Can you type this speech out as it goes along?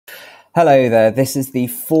Hello there, this is the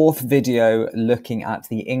fourth video looking at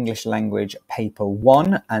the English language paper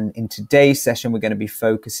 1, and in today's session we're going to be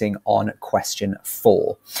focusing on question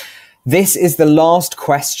 4. This is the last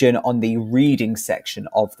question on the reading section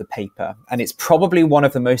of the paper, and it's probably one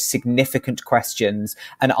of the most significant questions,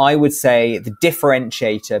 and I would say the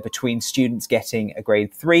differentiator between students getting a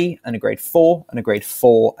grade 3 and a grade 4 and a grade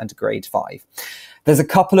 4 and a grade 5. There's a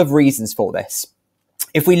couple of reasons for this.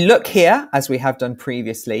 If we look here, as we have done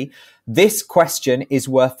previously, this question is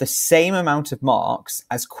worth the same amount of marks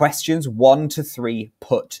as questions 1 to 3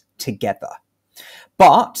 put together.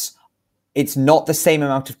 But it's not the same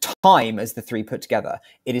amount of time as the 3 put together.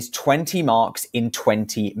 It is 20 marks in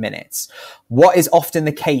 20 minutes. What is often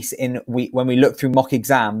the case when we look through mock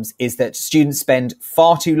exams is that students spend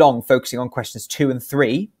far too long focusing on questions 2 and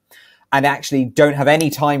 3 and actually don't have any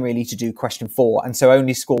time really to do question 4, and so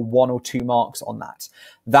only score 1 or 2 marks on that.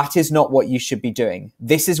 That is not what you should be doing.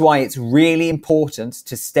 This is why it's really important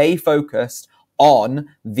to stay focused on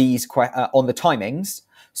these on the timings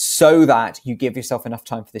so that you give yourself enough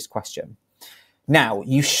time for this question. Now,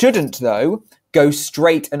 you shouldn't, though, go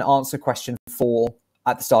straight and answer question 4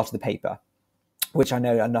 at the start of the paper, which I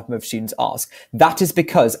know a number of students ask. That is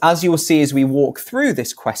because, as you will see as we walk through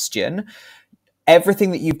this question, everything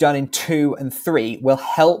that you've done in 2 and 3 will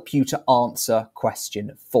help you to answer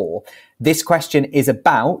question 4. This question is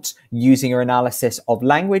about using your analysis of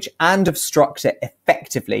language and of structure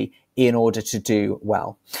effectively in order to do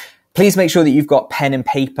well. Please make sure that you've got pen and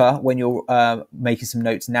paper when you're making some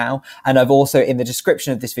notes now. And I've also, in the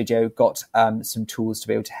description of this video, got some tools to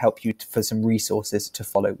be able to help you for some resources to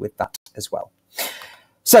follow with that as well.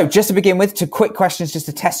 So just to begin with, 2 quick questions just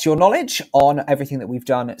to test your knowledge on everything that we've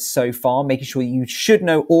done so far, making sure you should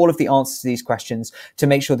know all of the answers to these questions to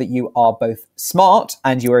make sure that you are both smart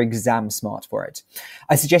and you are exam smart for it.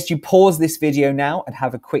 I suggest you pause this video now and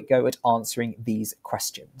have a quick go at answering these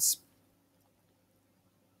questions.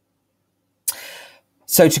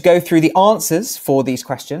 So to go through the answers for these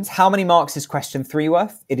questions, how many marks is question 3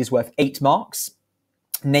 worth? It is worth 8 marks.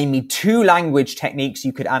 Name me 2 language techniques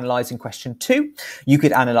you could analyse in question 2. You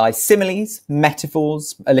could analyse similes,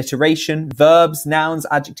 metaphors, alliteration, verbs, nouns,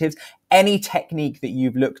 adjectives. Any technique that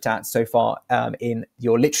you've looked at so far in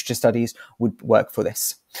your literature studies would work for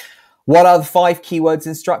this. What are the 5 keywords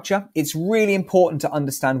in structure? It's really important to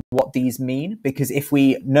understand what these mean, because if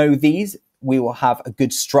we know these, we will have a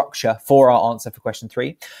good structure for our answer for question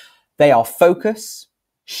 3. They are focus,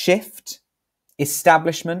 shift,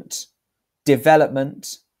 establishment,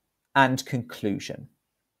 development, and conclusion.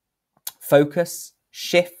 Focus,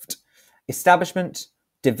 shift, establishment,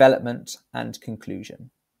 development, and conclusion.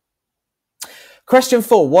 Question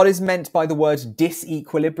 4, what is meant by the word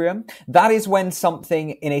disequilibrium? That is when something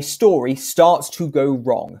in a story starts to go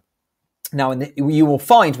wrong. Now, you will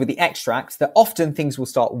find with the extracts that often things will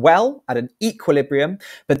start well at an equilibrium,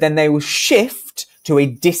 but then they will shift to a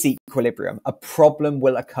disequilibrium. A problem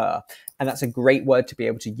will occur. And that's a great word to be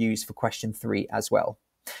able to use for question 3 as well.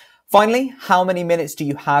 Finally, how many minutes do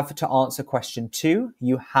you have to answer question 2?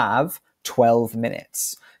 You have 12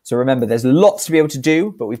 minutes. So remember, there's lots to be able to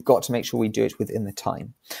do, but we've got to make sure we do it within the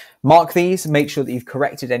time. Mark these, make sure that you've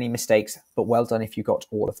corrected any mistakes, but well done if you got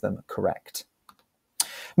all of them correct.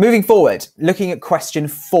 Moving forward, looking at question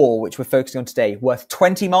 4, which we're focusing on today, worth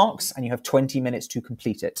 20 marks, and you have 20 minutes to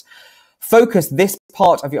complete it. Focus this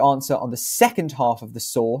part of your answer on the second half of the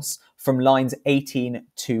source from lines 18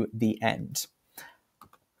 to the end. A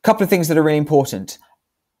couple of things that are really important.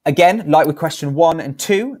 Again, like with question 1 and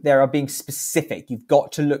 2, they are being specific. You've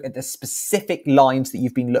got to look at the specific lines that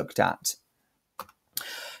you've been looked at.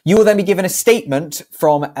 You will then be given a statement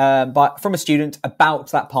from a student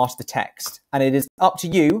about that part of the text, and it is up to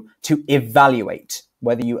you to evaluate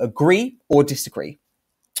whether you agree or disagree.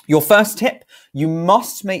 Your first tip, you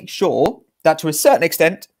must make sure that to a certain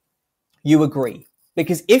extent you agree,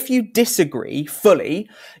 because if you disagree fully,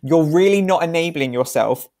 you're really not enabling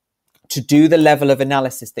yourself to do the level of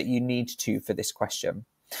analysis that you need to for this question.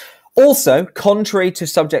 Also, contrary to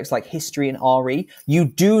subjects like history and RE, you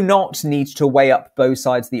do not need to weigh up both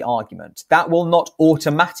sides of the argument. That will not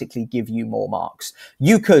automatically give you more marks.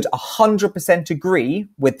 You could 100% agree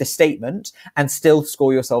with the statement and still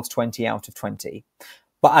score yourselves 20 out of 20.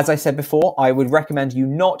 But as I said before, I would recommend you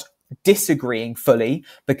not disagreeing fully,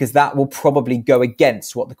 because that will probably go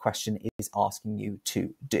against what the question is asking you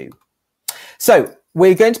to do. So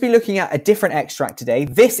we're going to be looking at a different extract today.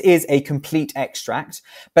 This is a complete extract,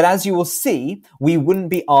 but as you will see, we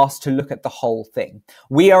wouldn't be asked to look at the whole thing.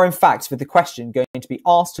 We are, in fact, with the question, going to be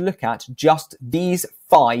asked to look at just these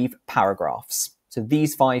 5 paragraphs. So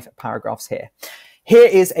these 5 paragraphs here. Here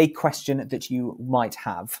is a question that you might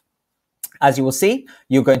have. As you will see,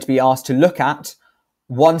 you're going to be asked to look at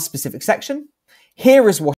one specific section. Here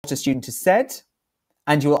is what a student has said,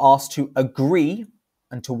 and you are asked to agree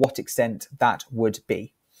and to what extent that would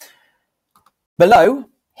be. Below,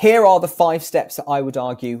 here are the 5 steps that I would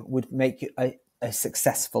argue would make a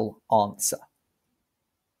successful answer.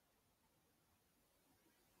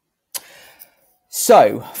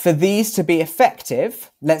 So, for these to be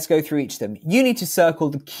effective, let's go through each of them. You need to circle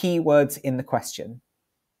the keywords in the question.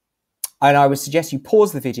 And I would suggest you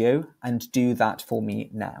pause the video and do that for me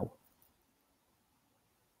now.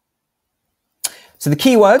 So the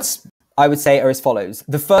keywords, I would say, are as follows.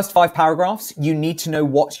 The first 5 paragraphs, you need to know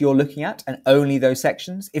what you're looking at and only those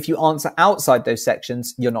sections. If you answer outside those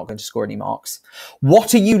sections, you're not going to score any marks.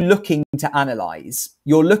 What are you looking to analyze?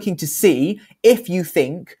 You're looking to see if you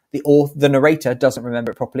think the narrator doesn't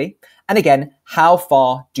remember it properly. And again, how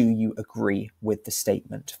far do you agree with the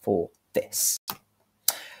statement for this?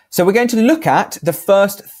 So we're going to look at the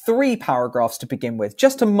first 3 paragraphs to begin with,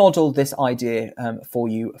 just to model this idea for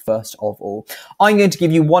you first of all. I'm going to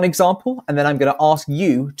give you one example, and then I'm going to ask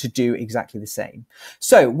you to do exactly the same.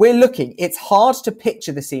 So we're looking, it's hard to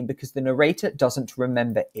picture the scene because the narrator doesn't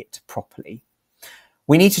remember it properly.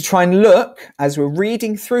 We need to try and look, as we're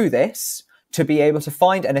reading through this, to be able to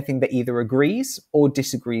find anything that either agrees or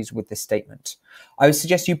disagrees with this statement. I would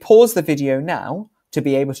suggest you pause the video now to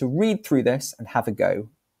be able to read through this and have a go.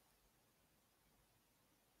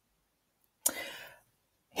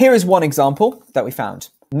 Here is one example that we found.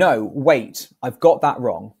 No, wait, I've got that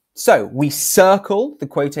wrong. So we circle the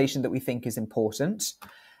quotation that we think is important,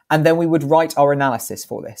 and then we would write our analysis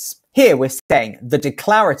for this. Here we're saying the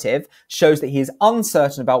declarative shows that he is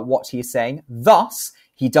uncertain about what he is saying, thus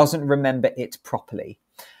he doesn't remember it properly.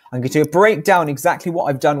 I'm going to break down exactly what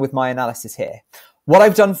I've done with my analysis here. What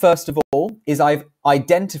I've done first of all is I've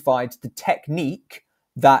identified the technique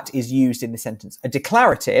that is used in the sentence. A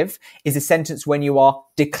declarative is a sentence when you are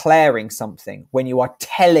declaring something, when you are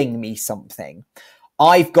telling me something.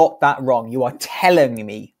 I've got that wrong. You are telling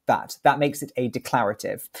me that. That makes it a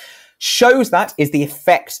declarative. Shows that is the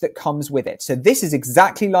effect that comes with it. So this is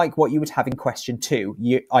exactly like what you would have in question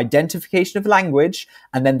 2. Identification of language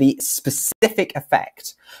and then the specific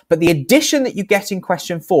effect. But the addition that you get in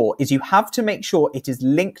question 4 is you have to make sure it is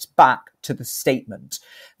linked back to the statement.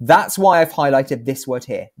 That's why I've highlighted this word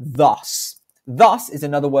here, thus. Thus is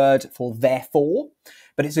another word for therefore,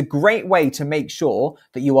 but it's a great way to make sure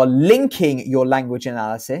that you are linking your language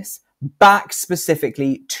analysis back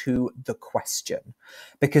specifically to the question,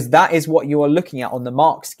 because that is what you are looking at on the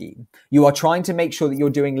mark scheme. You are trying to make sure that you're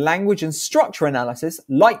doing language and structure analysis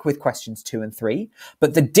like with questions 2 and 3,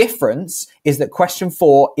 but the difference is that question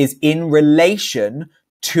 4 is in relation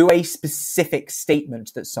to a specific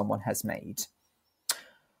statement that someone has made.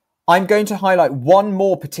 I'm going to highlight one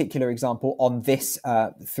more particular example on this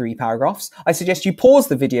 3 paragraphs. I suggest you pause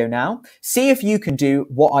the video now, see if you can do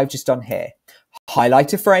what I've just done here.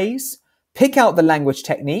 Highlight a phrase, pick out the language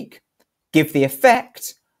technique, give the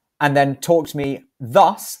effect, and then talk to me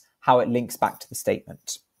thus how it links back to the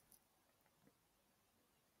statement.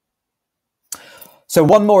 So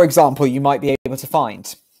one more example you might be able to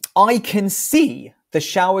find. I can see the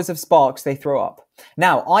showers of sparks they throw up.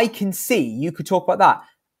 Now, I can see, you could talk about that.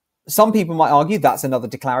 Some people might argue that's another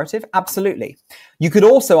declarative. Absolutely. You could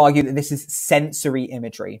also argue that this is sensory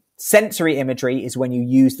imagery. Sensory imagery is when you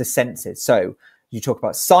use the senses. So you talk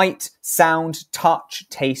about sight, sound, touch,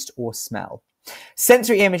 taste, or smell.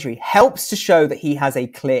 Sensory imagery helps to show that he has a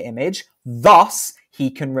clear image, thus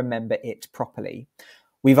he can remember it properly.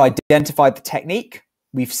 We've identified the technique,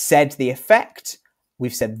 we've said the effect,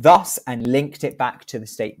 we've said thus and linked it back to the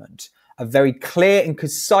statement. A very clear and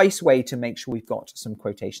concise way to make sure we've got some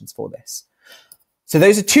quotations for this. So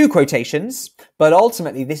those are 2 quotations, but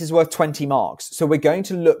ultimately this is worth 20 marks. So we're going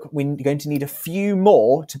to need a few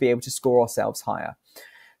more to be able to score ourselves higher.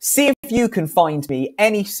 See if you can find me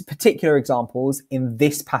any particular examples in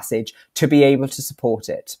this passage to be able to support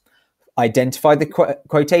it. Identify the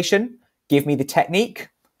quotation, give me the technique,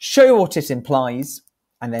 show what it implies,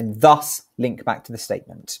 and then thus link back to the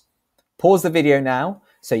statement. Pause the video now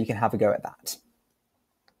so you can have a go at that.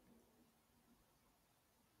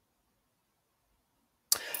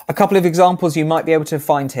 A couple of examples you might be able to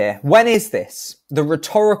find here. When is this? The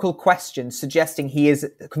rhetorical question suggesting he is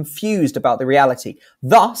confused about the reality,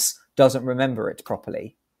 thus doesn't remember it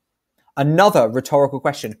properly. Another rhetorical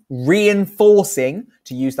question, reinforcing,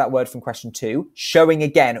 to use that word from question 2, showing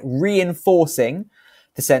again, reinforcing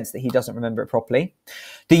the sense that he doesn't remember it properly.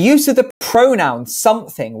 The use of the pronoun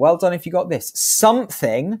something, well done if you got this.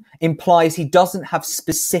 Something implies he doesn't have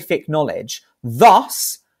specific knowledge,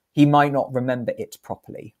 thus he might not remember it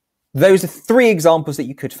properly. Those are 3 examples that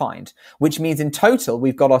you could find, which means in total,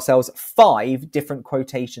 we've got ourselves 5 different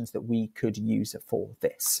quotations that we could use for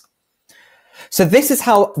this. So this is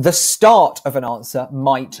how the start of an answer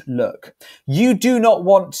might look. You do not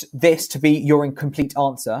want this to be your complete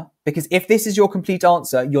answer, because if this is your complete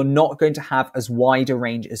answer, you're not going to have as wide a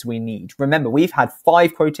range as we need. Remember, we've had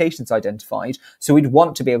 5 quotations identified, so we'd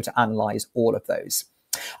want to be able to analyze all of those.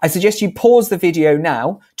 I suggest you pause the video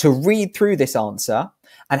now to read through this answer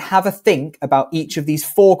and have a think about each of these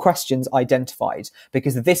 4 questions identified,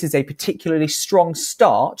 because this is a particularly strong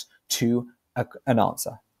start to an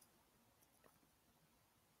answer.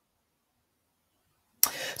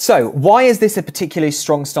 So why is this a particularly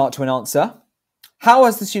strong start to an answer? How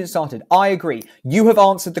has the student started? I agree. You have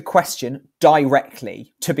answered the question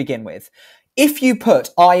directly to begin with. If you put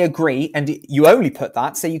I agree and you only put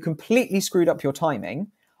that, say you completely screwed up your timing,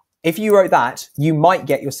 if you wrote that, you might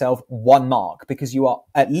get yourself 1 mark because you are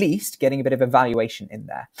at least getting a bit of evaluation in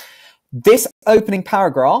there. This opening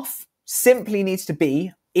paragraph simply needs to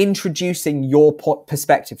be introducing your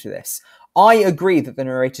perspective to this. I agree that the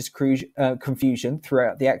narrator's confusion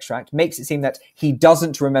throughout the extract makes it seem that he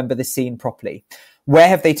doesn't remember the scene properly. Where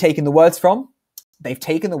have they taken the words from? They've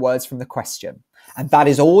taken the words from the question. And that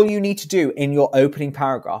is all you need to do in your opening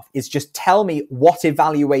paragraph, is just tell me what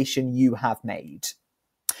evaluation you have made.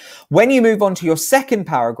 When you move on to your second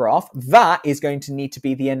paragraph, that is going to need to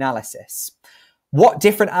be the analysis. What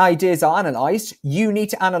different ideas are analysed? You need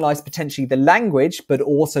to analyse potentially the language, but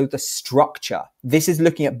also the structure. This is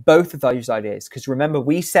looking at both of those ideas, because remember,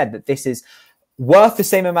 we said that this is worth the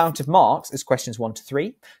same amount of marks as questions 1 to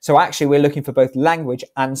 3. So actually, we're looking for both language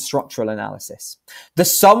and structural analysis. The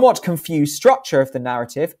somewhat confused structure of the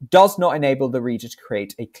narrative does not enable the reader to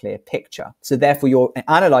create a clear picture. So therefore, you're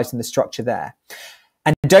analysing the structure there.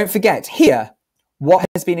 And don't forget here, what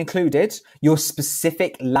has been included? Your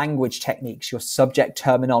specific language techniques, your subject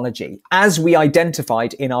terminology, as we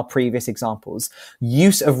identified in our previous examples.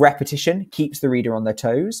 Use of repetition keeps the reader on their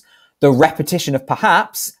toes. The repetition of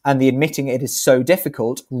perhaps and the admitting it is so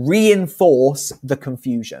difficult reinforce the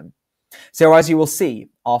confusion. So as you will see,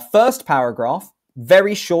 our first paragraph,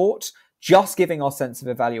 very short, just giving our sense of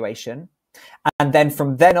evaluation. And then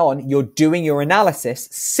from then on, you're doing your analysis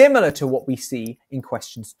similar to what we see in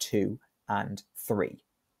questions 2 and 3.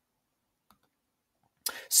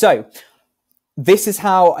 So this is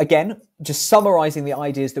how, again, just summarizing the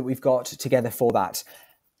ideas that we've got together for that.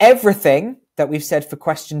 Everything that we've said for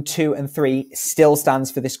question 2 and 3 still stands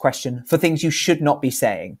for this question, for things you should not be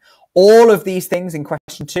saying. All of these things in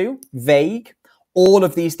question 2, vague. All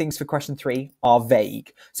of these things for question 3 are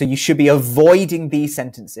vague. So you should be avoiding these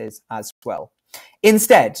sentences as well.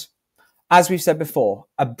 Instead, as we've said before,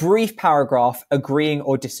 a brief paragraph agreeing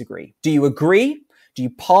or disagree. Do you agree? Do you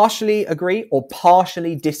partially agree or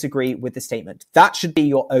partially disagree with the statement? That should be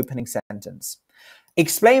your opening sentence.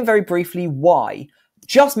 Explain very briefly why.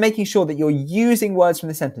 Just making sure that you're using words from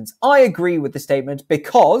the sentence. I agree with the statement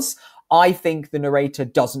because I think the narrator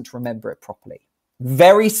doesn't remember it properly.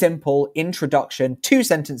 Very simple introduction, 2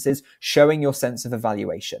 sentences showing your sense of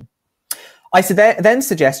evaluation. I then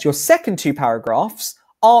suggest your second 2 paragraphs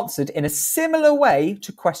answered in a similar way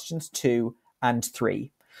to questions 2 and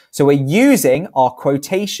 3. So we're using our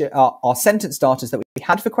quotation, our sentence starters that we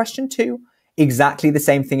had for question 2, exactly the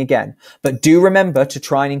same thing again. But do remember to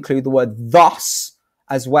try and include the word thus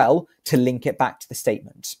as well to link it back to the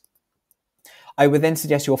statement. I would then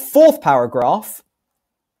suggest your 4th paragraph,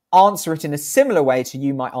 answer it in a similar way to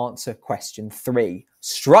you might answer question 3.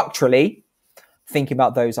 Structurally, thinking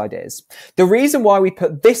about those ideas. The reason why we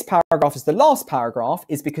put this paragraph as the last paragraph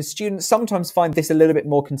is because students sometimes find this a little bit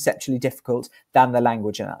more conceptually difficult than the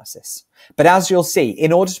language analysis. But as you'll see,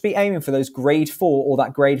 in order to be aiming for those grade 4 or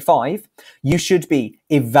that grade 5, you should be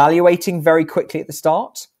evaluating very quickly at the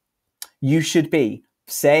start. You should be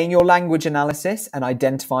saying your language analysis and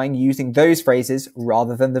identifying using those phrases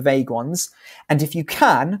rather than the vague ones. And if you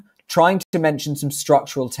can, trying to mention some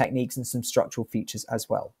structural techniques and some structural features as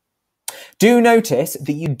well. Do notice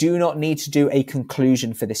that you do not need to do a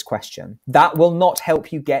conclusion for this question. That will not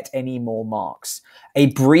help you get any more marks. A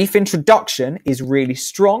brief introduction is really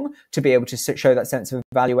strong to be able to show that sense of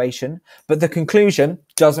evaluation, but the conclusion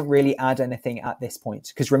doesn't really add anything at this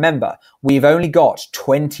point. Because remember, we've only got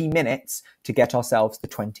 20 minutes to get ourselves the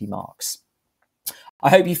 20 marks. I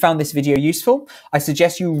hope you found this video useful. I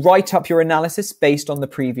suggest you write up your analysis based on the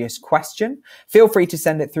previous question. Feel free to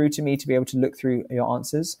send it through to me to be able to look through your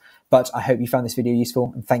answers. But I hope you found this video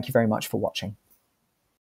useful, and thank you very much for watching.